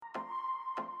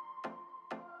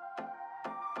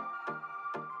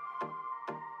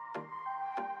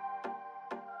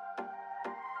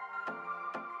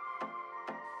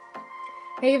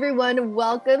Hey everyone,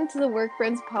 welcome to the Work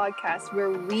Friends podcast where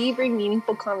we bring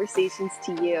meaningful conversations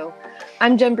to you.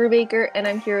 I'm Jen Brubaker and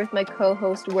I'm here with my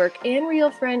co-host, work and real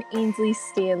friend Ainsley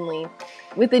Stanley.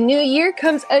 With the new year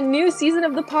comes a new season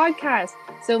of the podcast.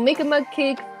 So make a mug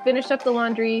cake, finish up the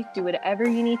laundry, do whatever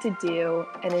you need to do,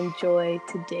 and enjoy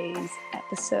today's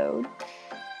episode.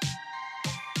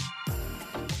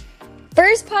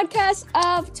 First podcast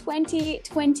of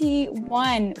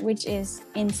 2021, which is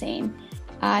insane.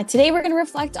 Today we're going to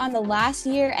reflect on the last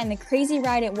year and the crazy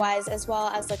ride it was, as well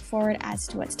as look forward as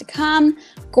to what's to come,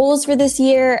 goals for this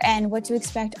year, and what to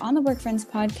expect on the Work Friends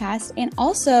podcast, and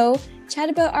also chat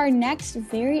about our next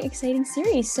very exciting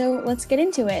series. So let's get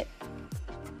into it.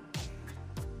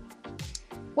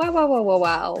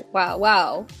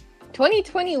 Wow.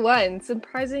 2021,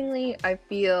 surprisingly, I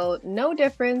feel no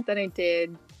different than I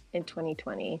did in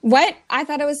 2020. What? I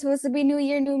thought it was supposed to be New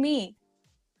Year, New Me.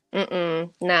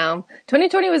 No.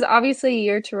 2020 was obviously a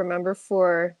year to remember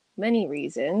for many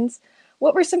reasons.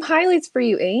 What were some highlights for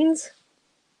you, Ains?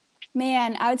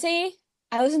 Man, I would say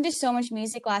I listened to so much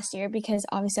music last year because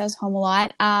obviously I was home a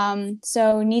lot.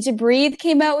 So Need to Breathe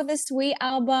came out with a sweet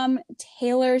album.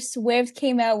 Taylor Swift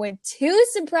came out with 2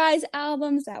 surprise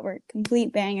albums that were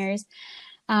complete bangers.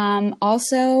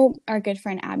 Also, our good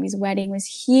friend Abby's wedding was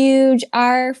huge.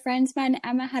 Our friend's friend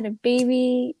Emma had a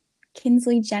baby,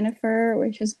 Kinsley Jennifer,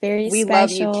 which was very special. We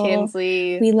love you,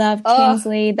 Kinsley. We love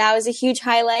Kinsley. That was a huge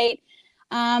highlight.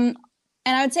 And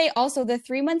I would say also the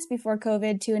 3 months before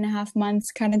COVID, 2.5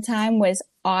 months kind of time was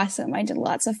awesome. I did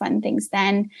lots of fun things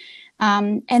then.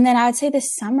 And then I would say the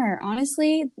summer,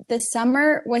 honestly, the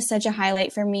summer was such a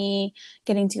highlight for me,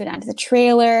 getting to go down to the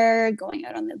trailer, going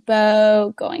out on the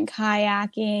boat, going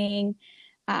kayaking.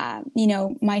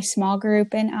 My small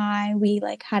group and we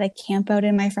had a camp out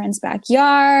in my friend's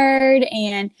backyard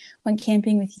and went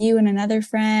camping with you and another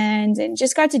friend and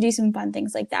just got to do some fun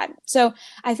things like that. So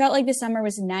I felt like the summer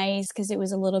was nice because it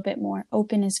was a little bit more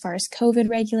open as far as COVID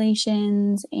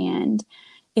regulations, and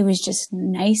it was just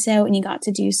nice out and you got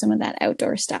to do some of that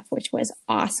outdoor stuff, which was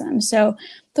awesome. So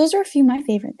those are a few of my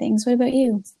favorite things. What about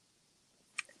you?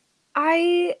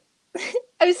 I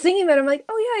was thinking that I'm like,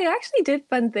 oh yeah, I actually did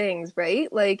fun things, right?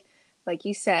 Like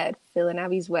you said, Phil and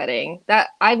Abby's wedding. That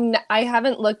I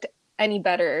haven't looked any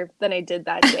better than I did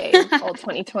that day, all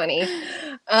 2020.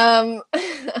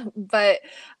 But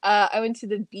I went to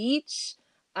the beach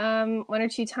 1 or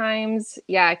 2 times.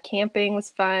 Yeah, camping was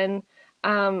fun.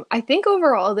 I think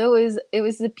overall though it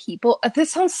was the people.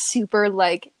 This sounds super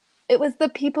like it was the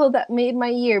people that made my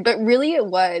year, but really it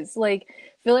was like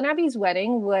Phil and Abby's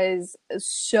wedding was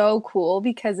so cool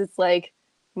because it's like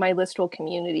my Listral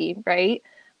community, right?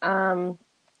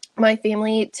 My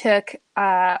family took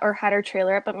or had our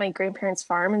trailer up at my grandparents'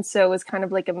 farm, and so it was kind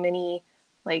of like a mini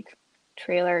like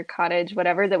trailer cottage,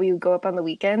 whatever, that we would go up on the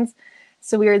weekends.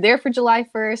 So we were there for July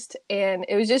 1st, and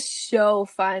it was just so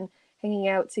fun hanging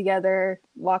out together,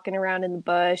 walking around in the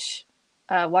bush,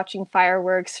 watching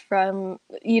fireworks from,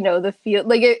 the field.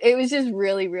 Like it was just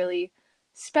really, really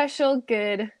special,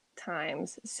 good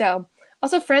times. So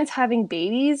also friends having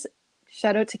babies.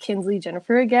 Shout out to Kinsley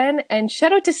Jennifer again, and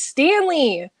shout out to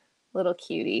Stanley, little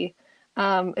cutie.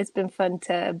 It's been fun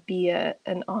to be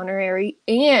an honorary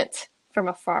aunt from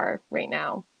afar right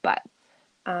now. But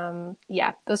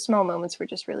yeah, those small moments were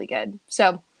just really good.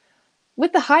 So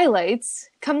with the highlights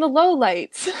come the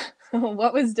lowlights.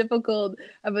 What was difficult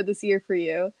about this year for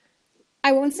you?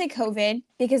 I won't say COVID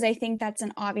because I think that's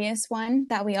an obvious one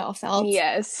that we all felt.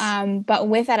 Yes. But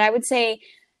with that, I would say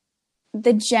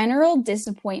the general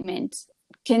disappointment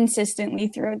consistently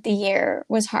throughout the year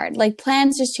was hard. Like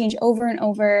plans just change over and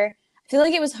over. I feel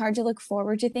like it was hard to look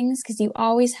forward to things because you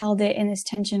always held it in this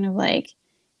tension of like,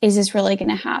 is this really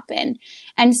going to happen?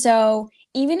 And so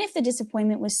even if the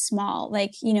disappointment was small,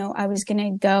 like, I was going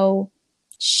to go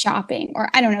shopping or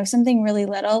I don't know, something really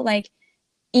little, like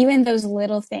even those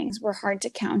little things were hard to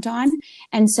count on.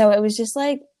 And so it was just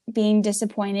like being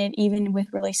disappointed, even with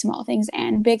really small things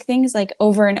and big things, like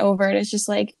over and over. It was just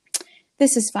like,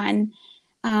 this is fun.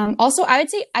 Also, I would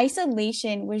say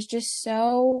isolation was just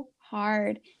so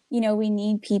hard. We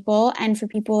need people. And for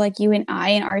people like you and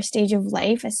I in our stage of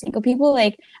life as single people,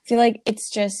 like, I feel like it's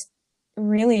just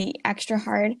really extra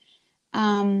hard.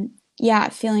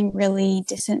 Feeling really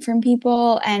distant from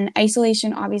people, and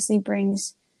isolation obviously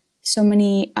brings so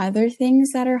many other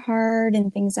things that are hard,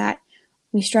 and things that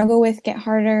we struggle with get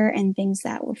harder, and things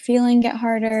that we're feeling get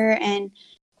harder. And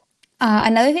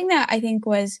another thing that I think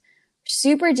was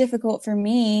super difficult for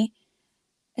me,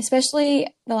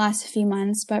 especially the last few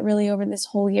months, but really over this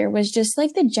whole year, was just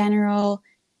like the general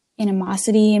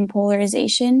animosity and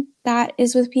polarization that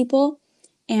is with people.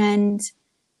 And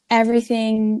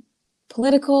everything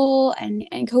political and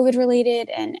COVID related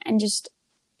and just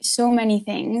so many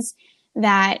things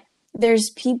that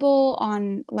there's people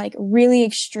on like really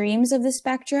extremes of the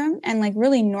spectrum and like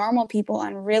really normal people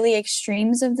on really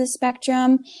extremes of the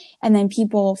spectrum and then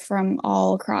people from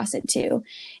all across it too.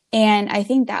 And I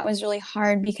think that was really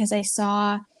hard because I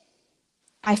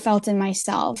felt in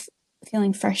myself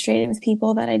feeling frustrated with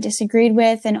people that I disagreed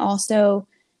with and also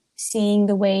seeing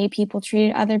the way people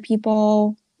treated other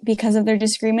people because of their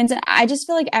disagreements. And I just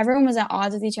feel like everyone was at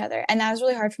odds with each other. And that was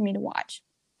really hard for me to watch.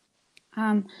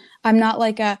 I'm not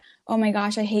like oh my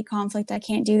gosh, I hate conflict, I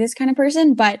can't do this kind of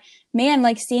person. But man,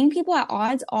 like seeing people at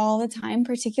odds all the time,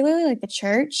 particularly like the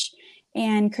church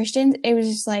and Christians, it was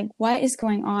just like, what is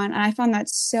going on? And I found that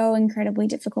so incredibly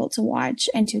difficult to watch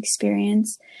and to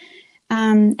experience.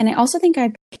 And I also think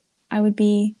I would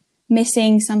be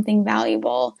missing something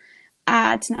valuable,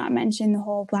 to not mention the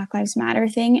whole Black Lives Matter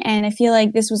thing. And I feel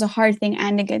like this was a hard thing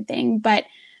and a good thing. But,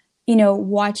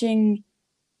 watching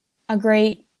a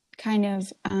great kind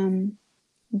of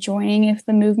joining of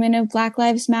the movement of Black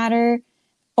Lives Matter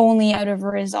only out of a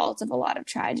result of a lot of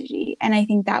tragedy. And I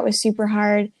think that was super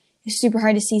hard. It's super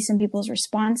hard to see some people's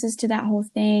responses to that whole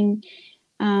thing.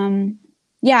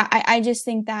 I just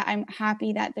think that I'm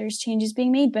happy that there's changes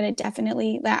being made, but it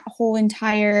definitely, that whole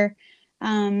entire,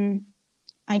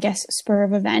 spur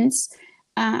of events,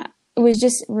 it was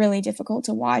just really difficult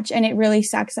to watch. And it really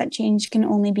sucks that change can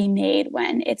only be made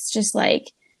when it's just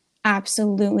like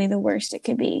absolutely the worst it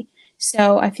could be.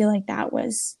 So I feel like that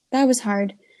was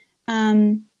hard.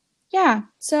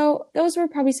 So those were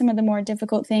probably some of the more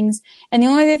difficult things. And the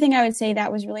only other thing I would say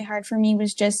that was really hard for me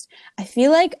was just, I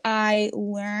feel like I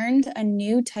learned a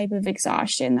new type of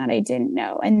exhaustion that I didn't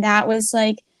know. And that was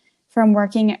like from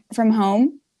working from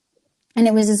home. And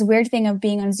it was this weird thing of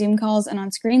being on Zoom calls and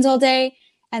on screens all day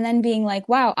and then being like,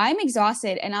 wow, I'm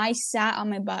exhausted. And I sat on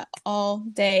my butt all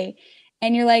day.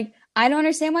 And you're like, I don't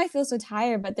understand why I feel so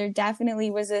tired, but there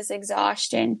definitely was this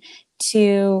exhaustion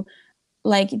to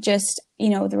like just,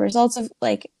 the results of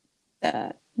like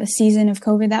the season of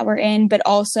COVID that we're in, but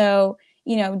also,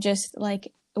 just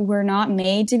like we're not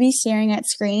made to be staring at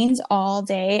screens all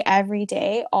day, every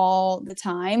day, all the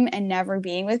time and never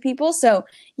being with people. So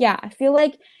yeah, I feel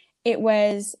like it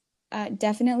was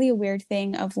definitely a weird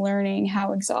thing of learning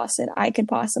how exhausted I could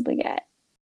possibly get.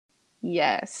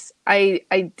 Yes, I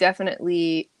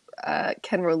definitely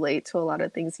can relate to a lot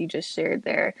of things you just shared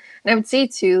there. And I would say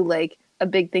too, like a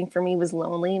big thing for me was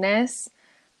loneliness.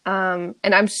 And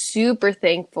I'm super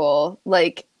thankful,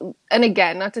 like, and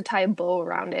again, not to tie a bow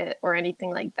around it or anything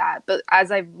like that, but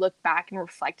as I've looked back and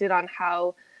reflected on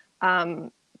how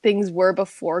things were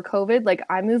before COVID, like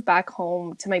I moved back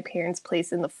home to my parents'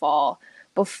 place in the fall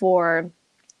before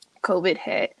COVID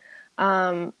hit.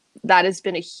 That has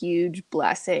been a huge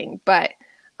blessing, but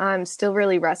I'm still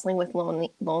really wrestling with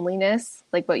loneliness,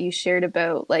 like what you shared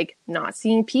about like not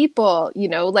seeing people,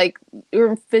 like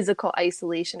you're in physical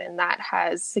isolation, and that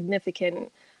has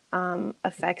significant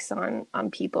effects on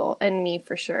people and me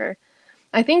for sure.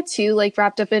 I think too, like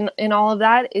wrapped up in all of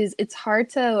that is it's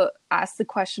hard to ask the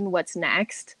question, what's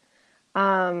next?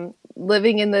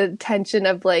 Living in the tension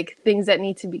of like things that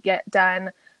need to get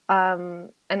done,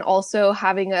 and also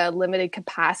having a limited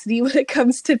capacity when it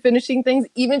comes to finishing things,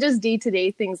 even just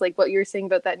day-to-day things like what you're saying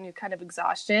about that new kind of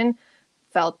exhaustion,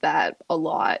 felt that a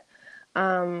lot.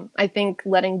 I think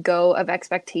letting go of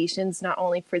expectations, not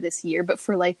only for this year, but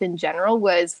for life in general,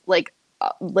 was like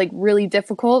really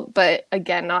difficult, but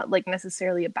again, not like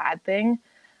necessarily a bad thing.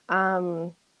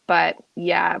 But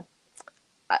yeah,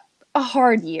 a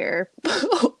hard year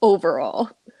overall.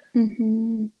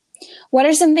 Mm-hmm. What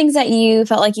are some things that you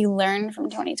felt like you learned from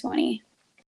 2020?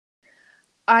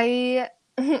 I'm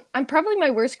probably my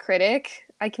worst critic.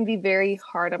 I can be very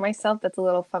hard on myself. That's a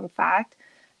little fun fact.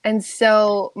 And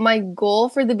so my goal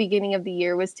for the beginning of the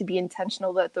year was to be intentional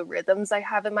about the rhythms I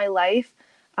have in my life,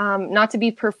 not to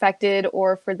be perfected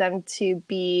or for them to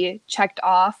be checked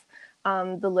off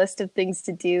the list of things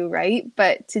to do, right?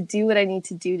 But to do what I need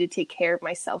to do to take care of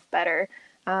myself better,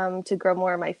 to grow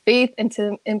more in my faith, and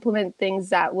to implement things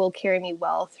that will carry me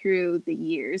well through the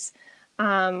years.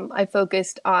 I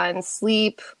focused on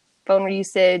sleep, phone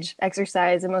usage,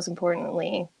 exercise, and most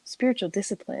importantly, spiritual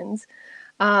disciplines.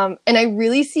 And I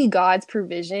really see God's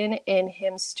provision in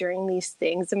Him stirring these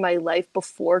things in my life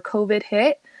before COVID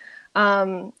hit.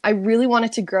 I really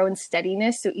wanted to grow in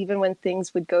steadiness. So even when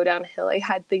things would go downhill, I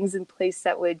had things in place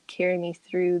that would carry me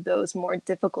through those more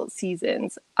difficult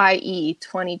seasons, i.e.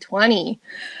 2020.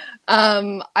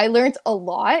 I learned a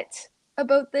lot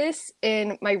about this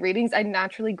in my readings. I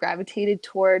naturally gravitated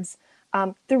towards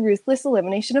the ruthless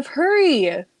elimination of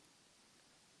hurry.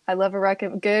 I love a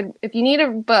good. If you need a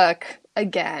book,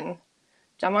 again,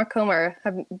 John Mark Comer.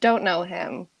 Don't know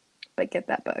him, but get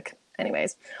that book,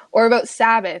 anyways. Or about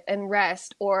Sabbath and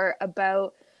rest, or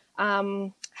about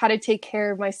how to take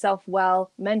care of myself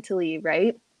well mentally,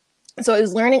 right? So I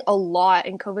was learning a lot,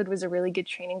 and COVID was a really good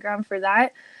training ground for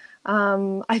that.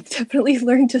 I've definitely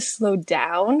learned to slow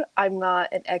down. I'm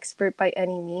not an expert by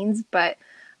any means, but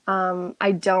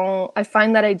I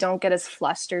find that I don't get as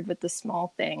flustered with the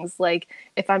small things. Like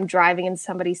if I'm driving and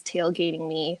somebody's tailgating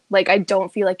me, like I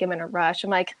don't feel like I'm in a rush. I'm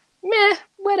like, meh,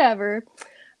 whatever.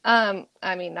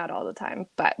 I mean, not all the time,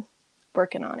 but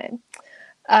working on it.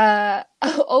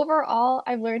 Overall,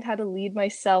 I've learned how to lead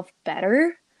myself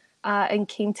better, and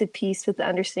came to peace with the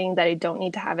understanding that I don't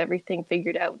need to have everything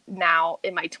figured out now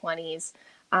in my 20s,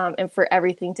 and for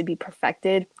everything to be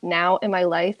perfected now in my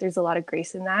life. There's a lot of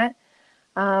grace in that.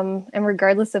 And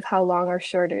regardless of how long or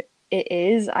short it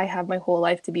is, I have my whole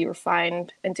life to be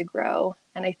refined and to grow.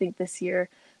 And I think this year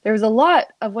there was a lot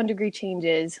of 1 degree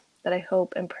changes that I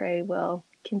hope and pray will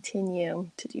continue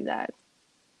to do that.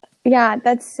 Yeah,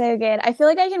 that's so good. I feel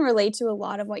like I can relate to a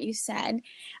lot of what you said.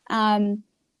 Um,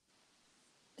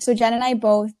 so Jen and I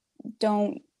both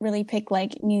don't really pick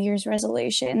like New Year's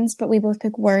resolutions, but we both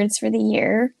pick words for the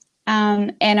year.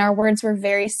 And our words were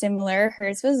very similar.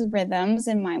 Hers was rhythms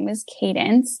and mine was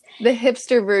cadence. The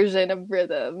hipster version of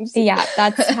rhythms. Yeah,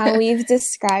 that's how we've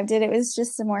described it. It was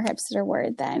just a more hipster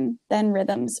word than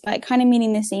rhythms, but kind of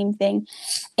meaning the same thing.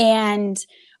 And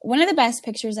one of the best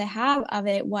pictures I have of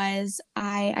it was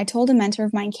I told a mentor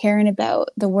of mine, Karen, about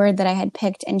the word that I had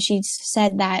picked, and she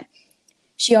said that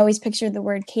she always pictured the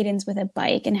word cadence with a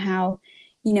bike, and how,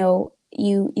 you know,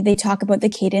 they talk about the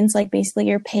cadence, like basically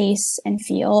your pace and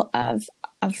feel of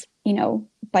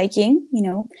biking,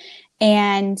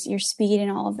 and your speed and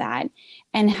all of that.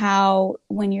 And how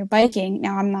when you're biking,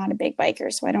 now I'm not a big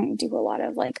biker, so I don't do a lot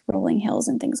of like rolling hills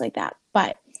and things like that.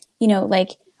 But,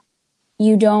 like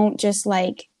you don't just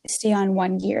like stay on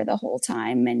one gear the whole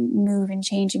time and move and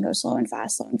change and go slow and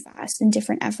fast in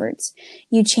different efforts.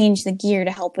 You change the gear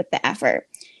to help with the effort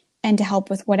and to help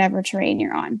with whatever terrain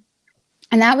you're on.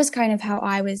 And that was kind of how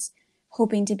I was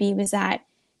hoping to be, was that,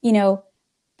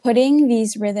 putting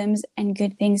these rhythms and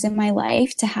good things in my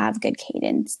life to have good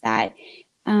cadence that,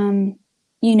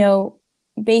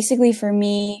 basically for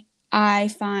me, I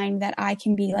find that I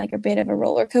can be like a bit of a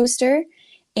roller coaster.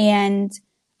 And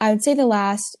I would say the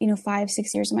last,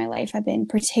 5-6 years of my life have been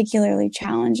particularly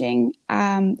challenging.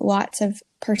 Lots of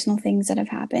personal things that have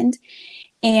happened.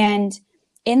 And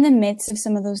in the midst of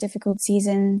some of those difficult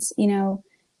seasons,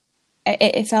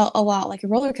 it felt a lot like a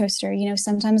roller coaster.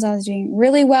 Sometimes I was doing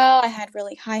really well. I had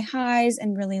really high highs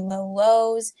and really low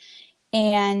lows.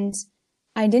 And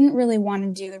I didn't really want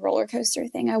to do the roller coaster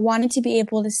thing. I wanted to be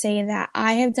able to say that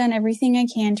I have done everything I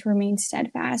can to remain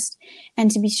steadfast and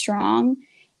to be strong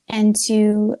and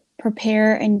to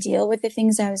prepare and deal with the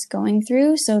things I was going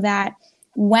through, so that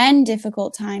when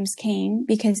difficult times came,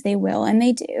 because they will and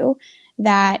they do,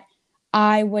 that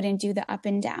I wouldn't do the up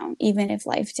and down, even if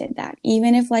life did that.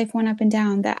 Even if life went up and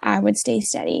down, that I would stay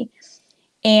steady.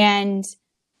 And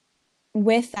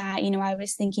with that, I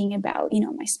was thinking about,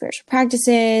 my spiritual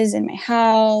practices and my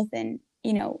health and,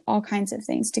 all kinds of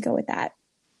things to go with that.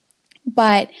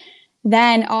 But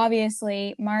then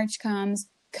obviously March comes,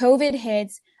 COVID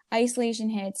hits, isolation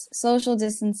hits, social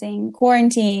distancing,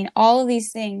 quarantine, all of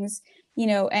these things,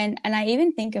 and I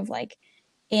even think of like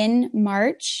in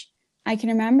March, I can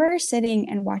remember sitting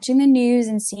and watching the news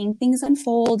and seeing things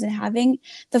unfold and having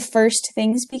the first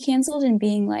things be canceled and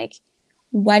being like,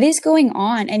 what is going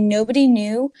on? And nobody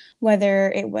knew whether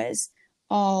it was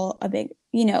all a big,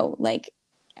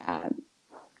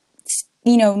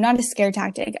 not a scare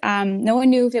tactic. No one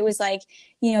knew if it was like,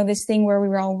 this thing where we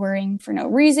were all worrying for no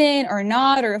reason or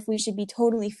not, or if we should be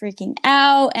totally freaking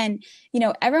out. And,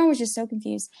 everyone was just so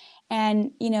confused.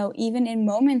 And, even in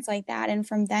moments like that, and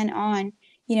from then on,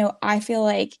 I feel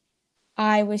like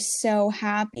I was so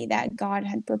happy that God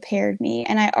had prepared me.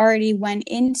 And I already went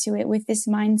into it with this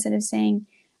mindset of saying,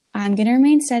 I'm going to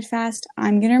remain steadfast.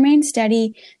 I'm going to remain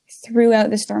steady throughout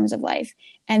the storms of life.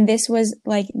 And this was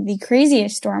like the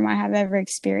craziest storm I have ever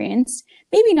experienced.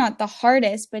 Maybe not the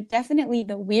hardest, but definitely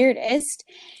the weirdest.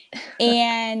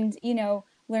 And,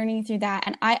 learning through that.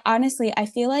 And I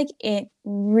feel like it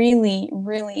really,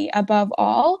 really, above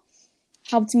all,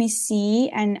 helped me see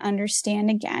and understand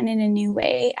again in a new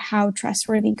way how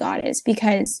trustworthy God is,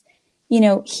 because,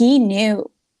 he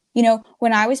knew,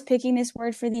 when I was picking this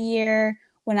word for the year,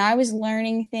 when I was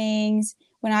learning things,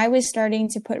 when I was starting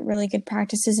to put really good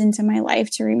practices into my life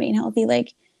to remain healthy,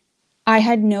 like I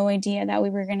had no idea that we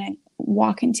were going to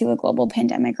walk into a global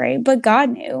pandemic, right? But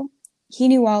God knew, he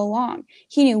knew all along.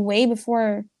 He knew way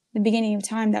before the beginning of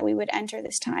time that we would enter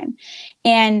this time.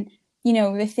 And, you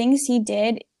know, the things he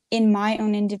did in my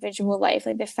own individual life,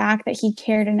 like the fact that he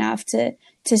cared enough to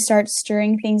start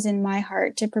stirring things in my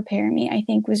heart to prepare me, I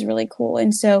think was really cool.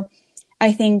 And so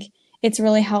I think it's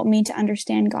really helped me to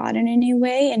understand God in a new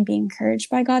way and be encouraged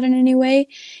by God in a new way.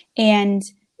 And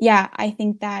yeah, I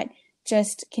think that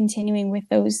just continuing with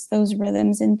those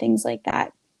rhythms and things like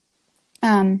that.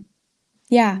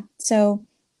 Yeah, so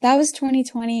that was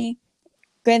 2020.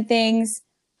 Good things,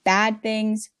 bad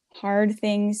things, hard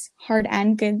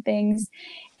and good things.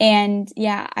 And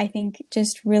yeah, I think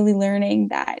just really learning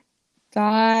that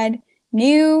God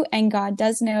knew and God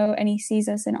does know and he sees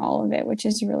us in all of it, which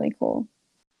is really cool.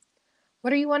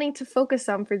 What are you wanting to focus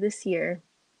on for this year?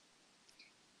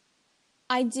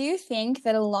 I do think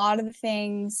that a lot of the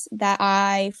things that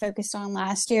I focused on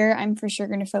last year, I'm for sure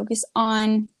going to focus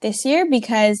on this year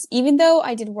because even though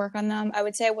I did work on them, I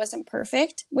would say I wasn't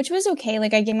perfect, which was okay.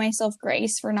 Like I give myself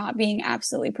grace for not being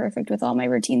absolutely perfect with all my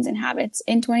routines and habits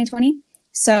in 2020.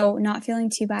 So not feeling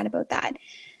too bad about that.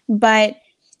 But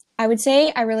I would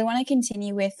say I really want to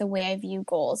continue with the way I view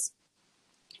goals.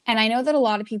 And I know that a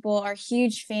lot of people are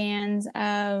huge fans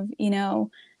of, you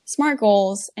know, SMART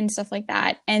goals and stuff like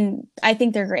that. And I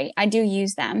think they're great. I do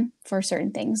use them for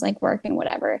certain things like work and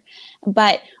whatever.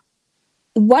 But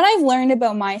what I've learned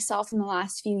about myself in the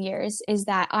last few years is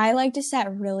that I like to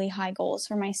set really high goals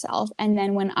for myself. And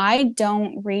then when I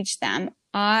don't reach them,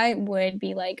 I would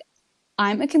be like,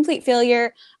 I'm a complete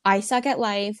failure. I suck at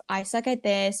life. I suck at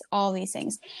this, all these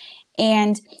things.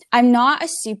 And I'm not a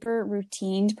super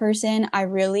routined person. I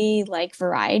really like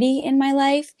variety in my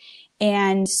life.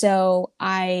 And so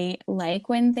I like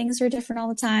when things are different all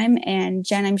the time. And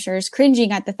Jen, I'm sure, is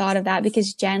cringing at the thought of that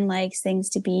because Jen likes things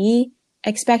to be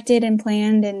expected and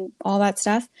planned and all that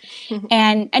stuff.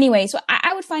 And anyway, so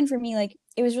I would find for me, like,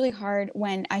 it was really hard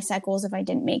when I set goals if I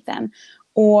didn't make them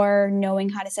or knowing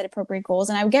how to set appropriate goals.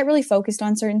 And I would get really focused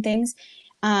on certain things.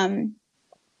 And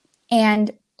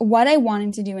what I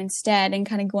wanted to do instead, and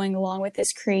kind of going along with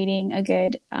this, creating a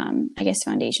good, I guess,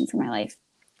 foundation for my life,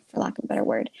 for lack of a better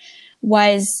word,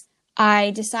 was I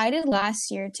decided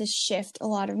last year to shift a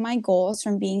lot of my goals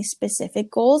from being specific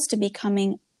goals to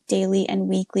becoming daily and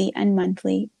weekly and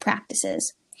monthly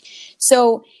practices.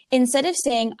 So instead of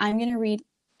saying, I'm going to read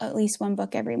at least one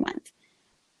book every month,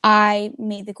 I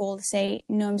made the goal to say,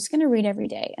 no, I'm just going to read every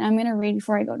day and I'm going to read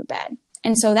before I go to bed.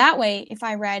 And so that way, if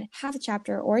I read half a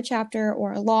chapter or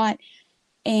a lot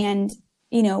and,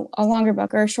 you know, a longer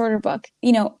book or a shorter book,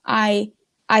 you know, I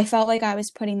felt like I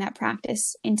was putting that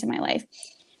practice into my life.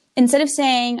 Instead of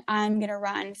saying I'm going to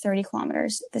run 30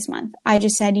 kilometers this month, I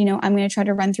just said, you know, I'm going to try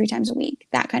to run 3 times a week,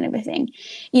 that kind of a thing.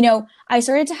 You know, I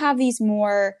started to have these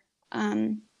more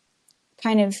kind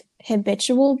of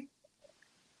habitual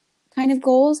kind of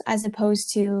goals as opposed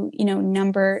to, you know,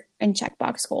 number and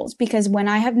checkbox goals. Because when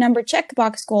I have number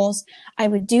checkbox goals, I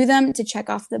would do them to check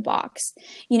off the box,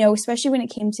 you know, especially when it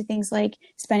came to things like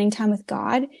spending time with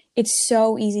God. It's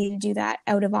so easy to do that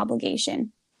out of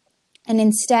obligation. And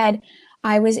instead,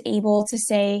 I was able to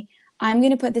say, I'm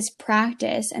going to put this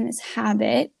practice and this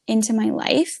habit into my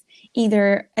life,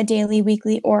 either a daily,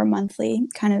 weekly, or monthly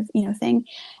kind of, you know, thing.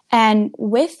 And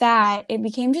with that, it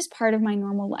became just part of my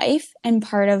normal life and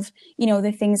part of, you know,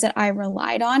 the things that I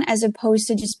relied on, as opposed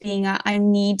to just being I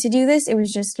need to do this. It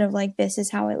was just sort of like, this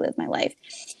is how I live my life.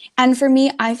 And for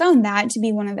me, I found that to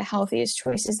be one of the healthiest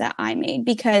choices that I made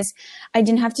because I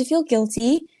didn't have to feel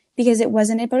guilty, because it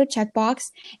wasn't about a checkbox.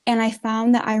 And I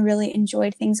found that I really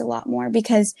enjoyed things a lot more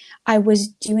because I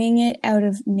was doing it out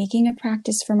of making a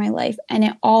practice for my life, and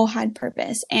it all had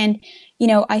purpose. And, you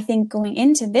know, I think going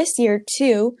into this year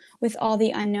too, with all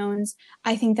the unknowns,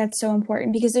 I think that's so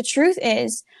important because the truth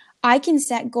is I can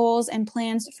set goals and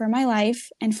plans for my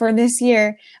life and for this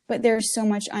year, but there's so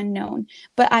much unknown.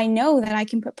 But I know that I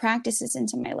can put practices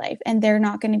into my life and they're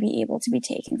not going to be able to be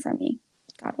taken from me,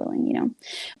 God willing, you know.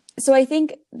 So I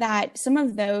think that some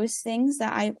of those things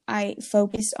that I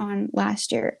focused on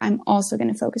last year, I'm also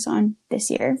going to focus on this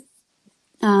year.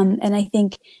 And I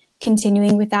think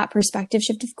continuing with that perspective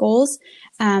shift of goals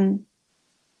is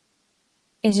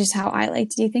just how I like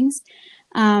to do things.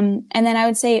 And then I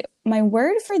would say my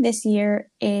word for this year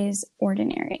is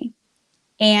ordinary.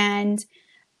 And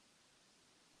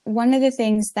one of the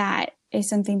things that is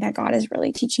something that God is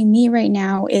really teaching me right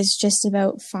now is just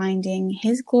about finding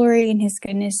his glory and his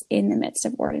goodness in the midst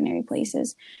of ordinary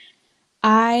places.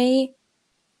 I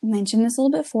mentioned this a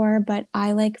little bit before, but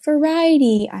I like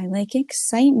variety. I like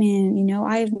excitement. You know,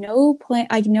 I have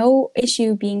no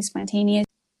issue being spontaneous.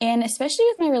 And especially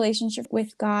with my relationship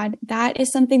with God, that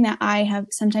is something that I have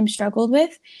sometimes struggled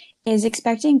with, is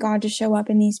expecting God to show up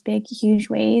in these big, huge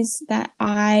ways that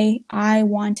I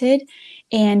wanted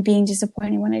and being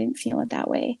disappointed when I didn't feel it that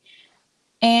way.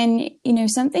 And,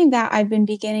 something that I've been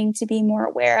beginning to be more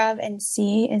aware of and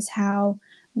see is how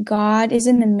God is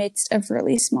in the midst of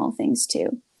really small things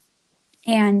too.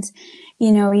 And,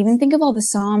 even think of all the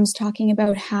Psalms talking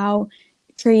about how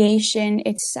creation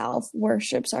itself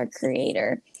worships our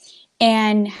creator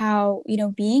and how,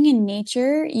 being in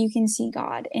nature, you can see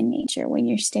God in nature when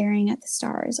you're staring at the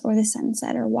stars or the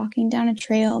sunset or walking down a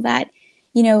trail that,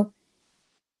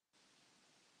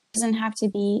 doesn't have to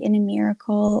be in a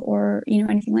miracle or,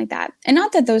 anything like that. And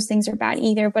not that those things are bad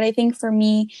either, but I think for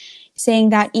me, saying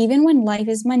that even when life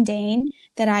is mundane,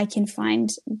 that I can find,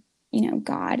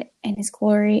 God and his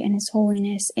glory and his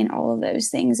holiness in all of those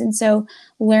things. And so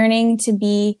learning to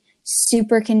be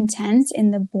super content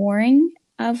in the boring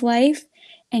of life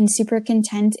and super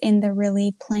content in the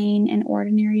really plain and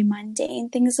ordinary mundane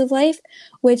things of life,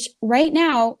 which right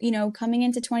now, coming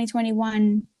into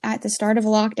 2021 at the start of a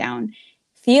lockdown,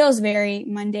 feels very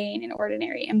mundane and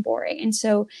ordinary and boring. And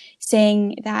so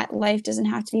saying that life doesn't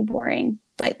have to be boring,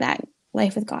 but that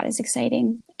life with God is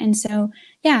exciting. And so,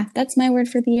 yeah, that's my word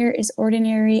for the year is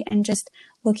ordinary and just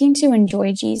looking to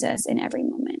enjoy Jesus in every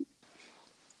moment.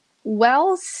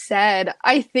 Well said.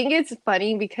 I think it's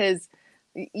funny because,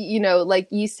 like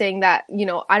you saying that,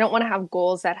 I don't want to have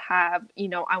goals that have,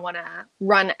 I want to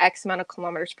run X amount of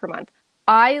kilometers per month.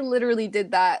 I literally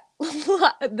did that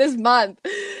this month.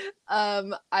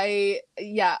 I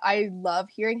love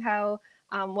hearing how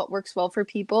what works well for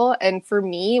people. And for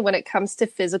me, when it comes to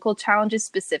physical challenges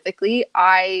specifically,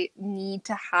 I need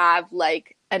to have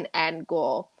like an end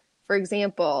goal. For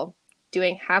example,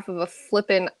 doing half of a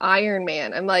flippin'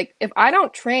 Ironman. I'm like, if I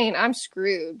don't train, I'm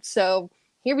screwed. So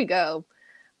here we go.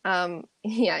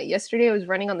 Yesterday I was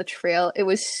running on the trail. It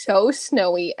was so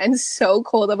snowy and so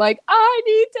cold. I'm like, I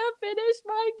need to finish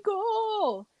my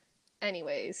goal.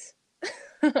 Anyways,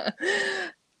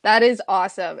 that is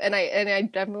awesome. And I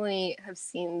definitely have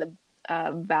seen the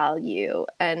value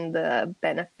and the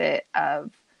benefit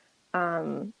of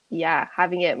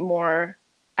having it more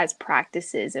as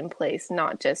practices in place,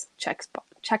 not just check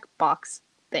box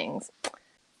things.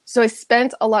 So I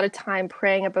spent a lot of time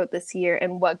praying about this year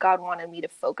and what God wanted me to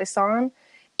focus on.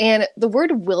 And the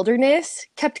word wilderness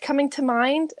kept coming to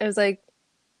mind. I was like,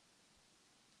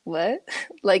 what?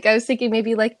 Like I was thinking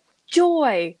maybe like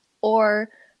joy or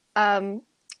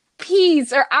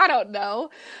peace or I don't know,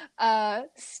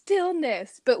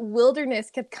 stillness. But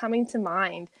wilderness kept coming to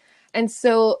mind. And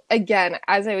so again,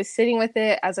 as I was sitting with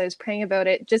it, as I was praying about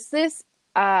it, just this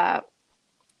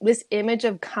image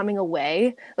of coming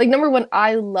away. Like number one,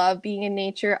 I love being in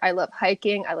nature. I love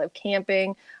hiking. I love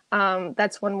camping.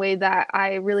 That's one way that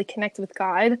I really connect with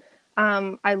God.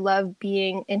 I love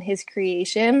being in his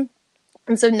creation.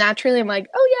 And so naturally I'm like,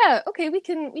 oh yeah, okay, we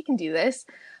can do this.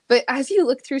 But as you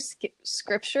look through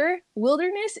scripture,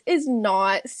 wilderness is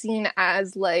not seen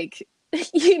as like,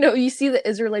 you see the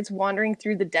Israelites wandering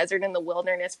through the desert and the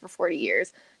wilderness for 40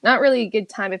 years. Not really a good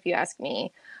time if you ask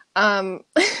me. Um,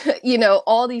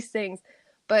 all these things.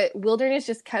 But wilderness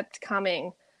just kept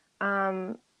coming.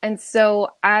 And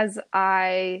so as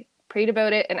I prayed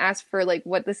about it and asked for like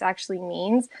what this actually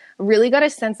means, I really got a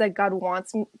sense that God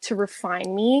wants to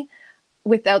refine me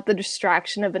without the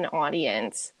distraction of an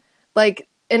audience. Like,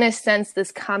 in a sense,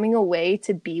 this coming away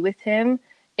to be with him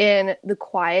in the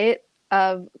quietness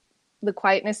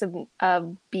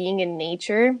of being in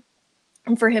nature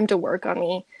and for him to work on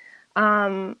me.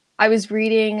 I was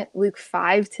reading Luke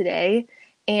 5 today,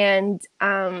 and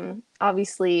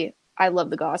obviously I love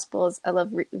the Gospels. I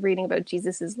love reading about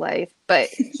Jesus's life, but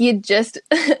he had just,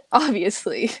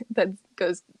 obviously, that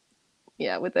goes,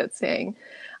 without saying,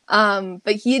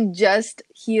 but he had just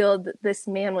healed this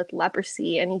man with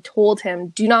leprosy, and he told him,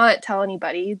 do not tell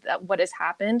anybody that what has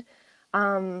happened.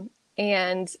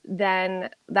 And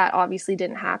then that obviously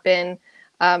didn't happen.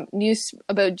 News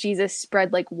about Jesus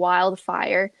spread like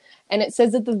wildfire. And it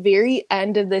says at the very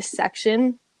end of this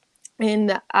section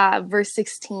in verse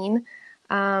 16,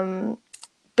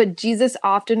 but Jesus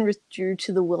often withdrew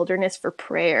to the wilderness for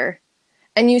prayer.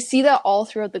 And you see that all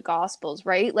throughout the Gospels,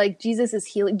 right? Like Jesus is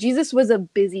healing. Jesus was a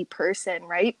busy person,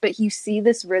 right? But you see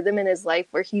this rhythm in his life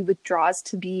where he withdraws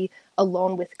to be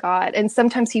alone with God. And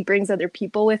sometimes he brings other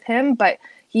people with him, but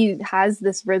he has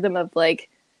this rhythm of like,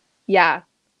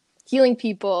 healing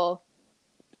people,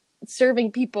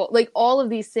 serving people, like all of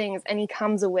these things. And he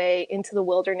comes away into the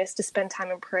wilderness to spend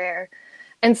time in prayer.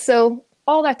 And so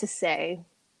all that to say,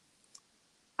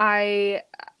 I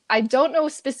don't know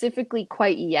specifically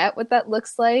quite yet what that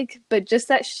looks like, but just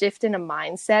that shift in a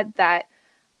mindset that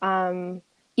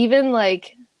even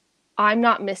like I'm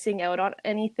not missing out on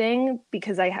anything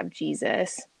because I have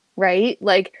Jesus, right?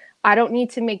 Like, I don't need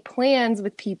to make plans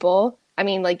with people. I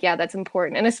mean, like, yeah, that's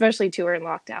important, and especially too, we're in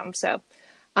lockdown. So,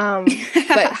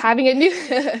 but having a new,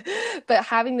 but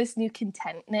having this new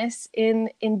contentness in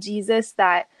Jesus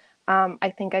that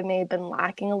I think I may have been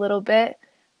lacking a little bit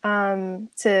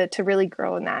to really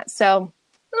grow in that. So,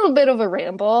 a little bit of a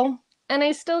ramble, and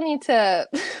I still need to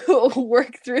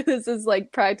work through this as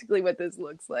like practically what this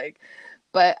looks like.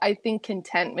 But I think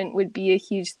contentment would be a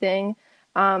huge thing.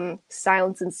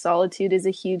 Silence and solitude is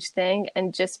a huge thing,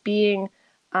 and just being,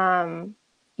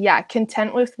 yeah,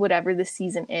 content with whatever the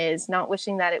season is. Not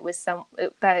wishing that it was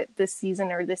that this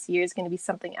season or this year is going to be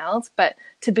something else, but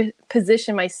to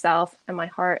position myself and my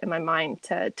heart and my mind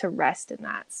to rest in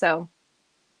that. So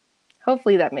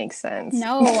hopefully that makes sense.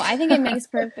 No, I think it makes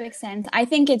perfect sense. I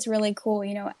think it's really cool.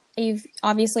 You've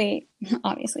obviously,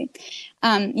 obviously,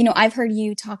 I've heard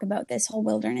you talk about this whole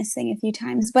wilderness thing a few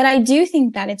times, but I do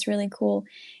think that it's really cool.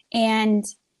 And,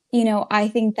 I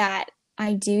think that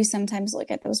I do sometimes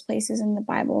look at those places in the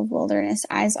Bible of wilderness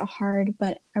as a hard,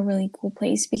 but a really cool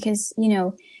place because,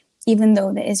 even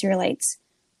though the Israelites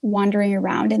wandering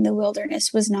around in the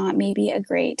wilderness was not maybe a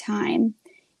great time,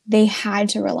 they had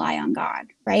to rely on God,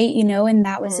 right? And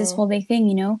that was this whole big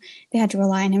thing, they had to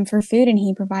rely on him for food and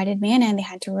he provided manna, and they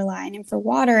had to rely on him for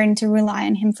water and to rely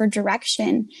on him for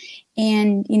direction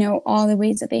and, all the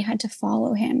ways that they had to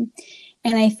follow him.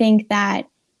 And I think that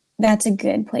that's a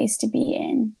good place to be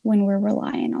in when we're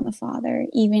relying on the Father,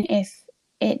 even if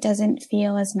it doesn't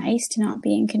feel as nice to not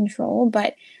be in control.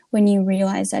 But when you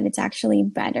realize that it's actually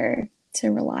better to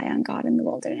rely on God in the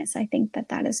wilderness, I think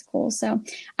that is cool. So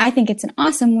I think it's an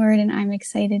awesome word, and I'm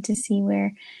excited to see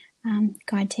where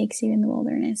God takes you in the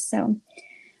wilderness. So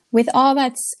with all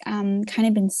that's kind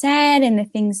of been said and the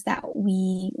things that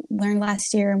we learned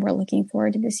last year and we're looking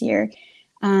forward to this year,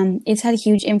 it's had a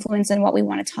huge influence on what we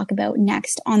want to talk about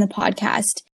next on the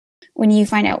podcast. When you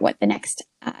find out what the next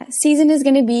season is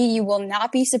going to be, you will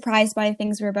not be surprised by the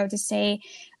things we're about to say.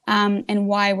 And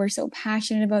why we're so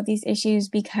passionate about these issues,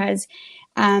 because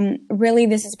really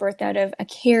this is birthed out of a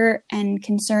care and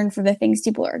concern for the things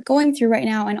people are going through right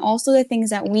now, and also the things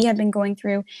that we have been going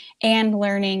through and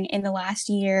learning in the last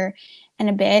year and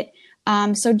a bit.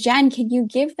 So Jen, can you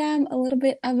give them a little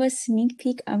bit of a sneak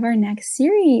peek of our next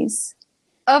series?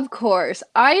 Of course.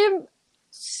 I am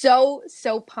so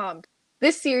pumped.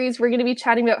 This series, we're going to be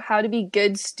chatting about how to be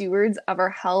good stewards of our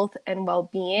health and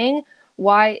well-being,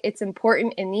 why it's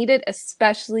important and needed,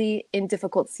 especially in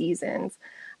difficult seasons.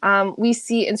 We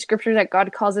see in scripture that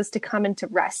God calls us to come and to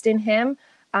rest in him,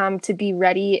 to be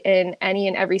ready in any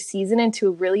and every season, and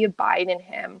to really abide in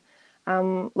him.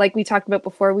 Like we talked about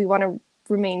before, we want to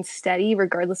remain steady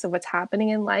regardless of what's happening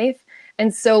in life.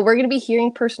 And so we're going to be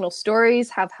hearing personal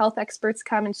stories, have health experts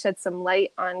come and shed some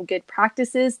light on good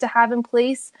practices to have in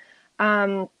place,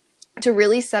 to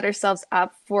really set ourselves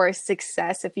up for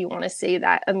success, if you want to say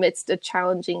that, amidst a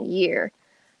challenging year.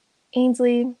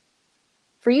 Ainsley,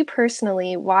 for you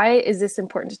personally, why is this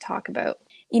important to talk about?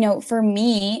 For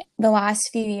me, the last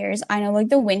few years, I know like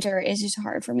the winter is just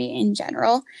hard for me in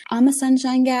general. I'm a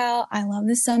sunshine gal. I love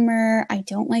the summer. I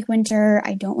don't like winter.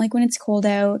 I don't like when it's cold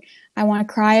out. I want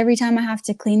to cry every time I have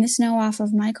to clean the snow off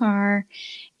of my car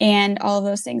and all of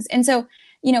those things. And so,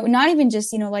 not even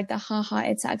just, like the haha,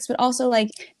 it sucks, but also like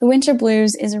the winter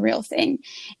blues is a real thing.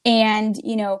 And,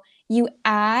 you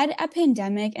add a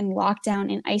pandemic and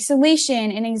lockdown and isolation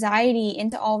and anxiety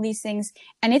into all these things,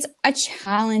 and it's a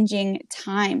challenging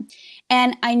time.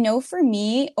 And I know for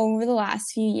me, over the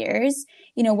last few years,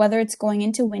 whether it's going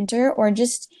into winter or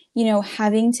just,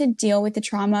 having to deal with the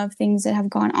trauma of things that have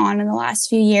gone on in the last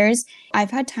few years,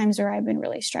 I've had times where I've been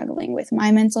really struggling with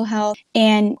my mental health,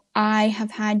 and I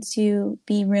have had to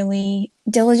be really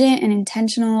diligent and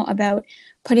intentional about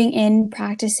putting in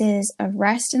practices of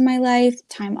rest in my life,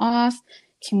 time off,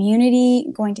 community,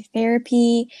 going to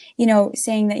therapy,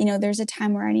 saying that, there's a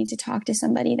time where I need to talk to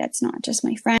somebody that's not just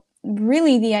my friend.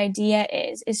 Really, the idea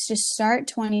is to start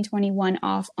 2021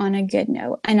 off on a good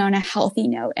note and on a healthy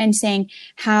note, and saying,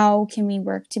 how can we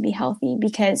work to be healthy?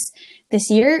 Because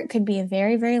this year could be a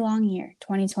very, very long year.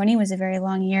 2020 was a very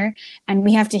long year, and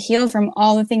we have to heal from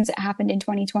all the things that happened in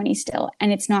 2020 still,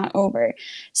 and it's not over.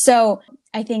 So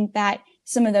I think that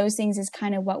some of those things is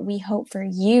kind of what we hope for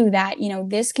you, that,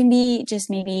 this can be just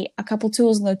maybe a couple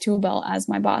tools in the tool belt, as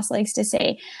my boss likes to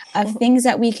say, of things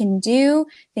that we can do,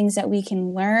 things that we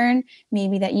can learn,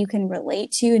 maybe that you can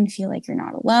relate to and feel like you're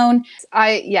not alone.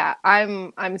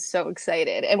 I'm so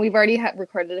excited, and we've already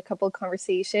recorded a couple of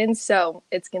conversations, so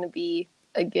it's going to be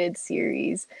a good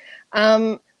series.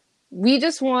 we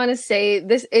just want to say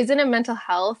this isn't a mental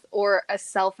health or a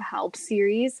self-help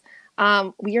series.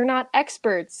 We are not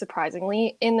experts,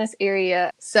 surprisingly, in this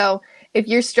area. So if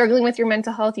you're struggling with your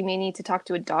mental health, you may need to talk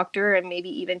to a doctor and maybe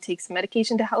even take some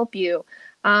medication to help you.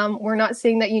 We're not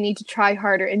saying that you need to try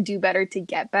harder and do better to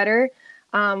get better.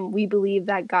 We believe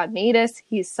that God made us.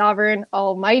 He is sovereign,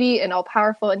 almighty, and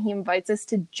all-powerful, and he invites us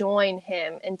to join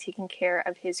him in taking care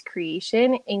of his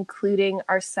creation, including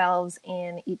ourselves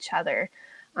and each other.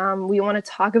 We want to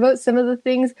talk about some of the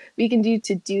things we can do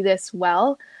to do this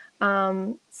well.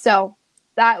 So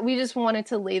that we just wanted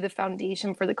to lay the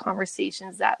foundation for the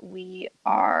conversations that we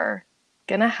are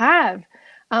going to have.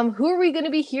 Who are we going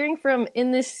to be hearing from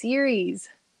in this series?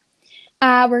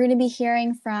 We're going to be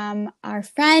hearing from our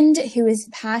friend who is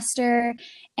a pastor,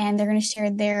 and they're going to share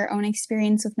their own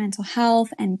experience with mental health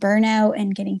and burnout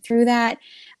and getting through that,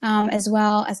 as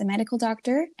well as a medical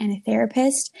doctor and a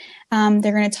therapist. They're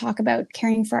going to talk about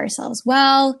caring for ourselves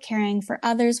well, caring for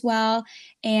others well,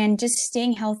 and just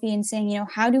staying healthy and saying,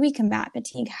 how do we combat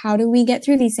fatigue? How do we get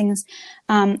through these things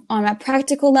on a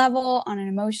practical level, on an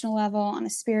emotional level, on a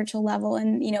spiritual level,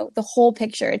 and, the whole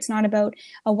picture. It's not about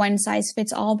a one size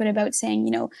fits all, but about saying,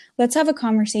 let's have a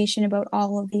conversation about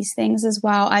all of these things, as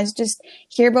well as just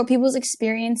hear about people's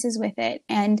experiences with it.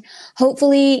 And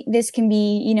hopefully this can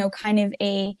be, kind of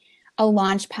a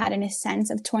launch pad in a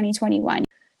sense of 2021.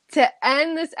 To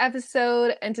end this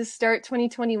episode and to start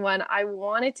 2021, I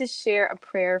wanted to share a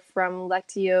prayer from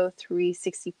Lectio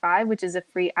 365, which is a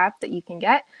free app that you can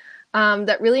get,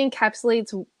 that really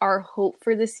encapsulates our hope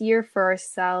for this year for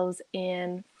ourselves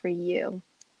and for you.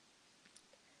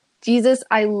 Jesus,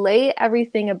 I lay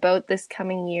everything about this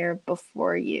coming year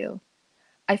before you.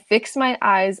 I fix my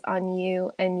eyes on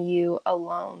you and you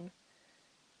alone.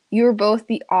 You are both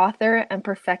the author and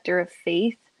perfecter of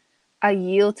faith. I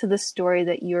yield to the story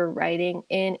that you're writing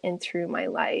in and through my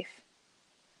life.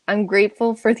 I'm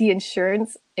grateful for the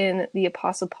assurance in the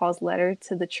Apostle Paul's letter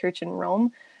to the church in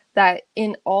Rome that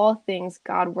in all things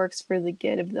God works for the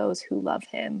good of those who love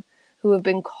him, who have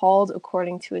been called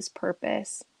according to his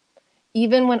purpose.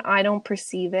 Even when I don't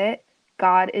perceive it,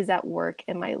 God is at work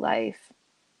in my life.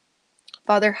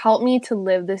 Father, help me to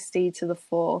live this day to the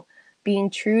full, being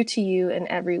true to you in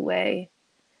every way.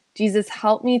 Jesus,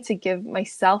 help me to give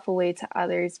myself away to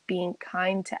others, being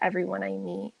kind to everyone I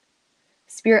meet.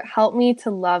 Spirit, help me to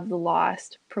love the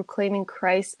lost, proclaiming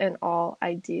Christ in all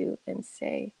I do and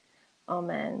say.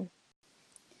 Amen.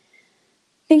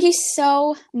 Thank you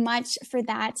so much for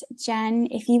that, Jen.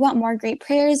 If you want more great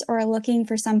prayers or are looking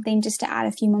for something just to add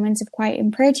a few moments of quiet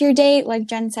and prayer to your day, like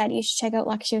Jen said, you should check out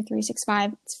Lectio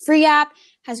 365. It's a free app,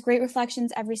 has great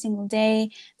reflections every single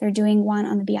day. They're doing one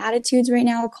on the Beatitudes right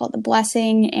now called The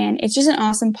Blessing, and it's just an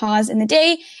awesome pause in the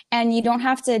day, and you don't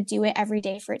have to do it every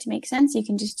day for it to make sense. You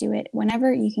can just do it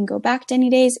whenever. You can go back to any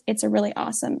days. It's a really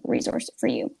awesome resource for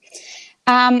you.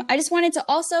 I just wanted to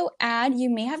also add, you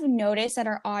may have noticed that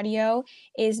our audio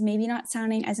is maybe not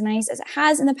sounding as nice as it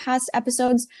has in the past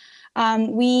episodes.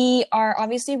 We are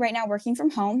obviously right now working from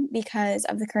home because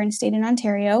of the current state in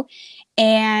Ontario,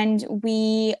 and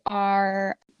we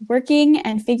are working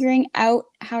and figuring out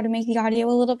how to make the audio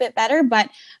a little bit better, but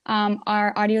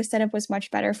our audio setup was much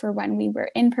better for when we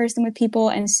were in person with people,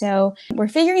 and so we're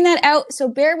figuring that out. So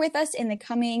bear with us in the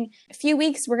coming few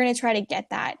weeks. We're going to try to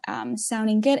get that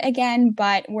sounding good again,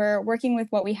 but we're working with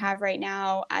what we have right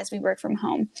now as we work from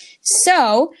home.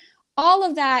 So all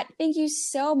of that, thank you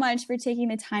so much for taking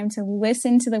the time to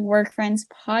listen to the Work Friends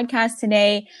podcast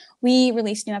today. We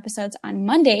release new episodes on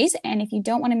Mondays, and if you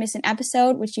don't want to miss an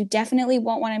episode, which you definitely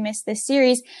won't want to miss this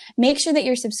series, make sure that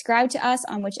you're subscribed to us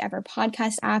on whichever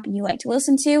podcast app you like to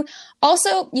listen to.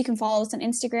 Also, you can follow us on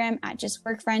Instagram at Just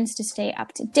Work Friends to stay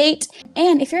up to date.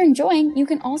 And if you're enjoying, you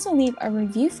can also leave a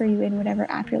review for you in whatever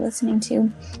app you're listening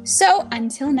to. So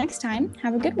until next time,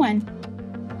 have a good one.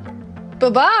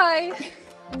 Bye-bye.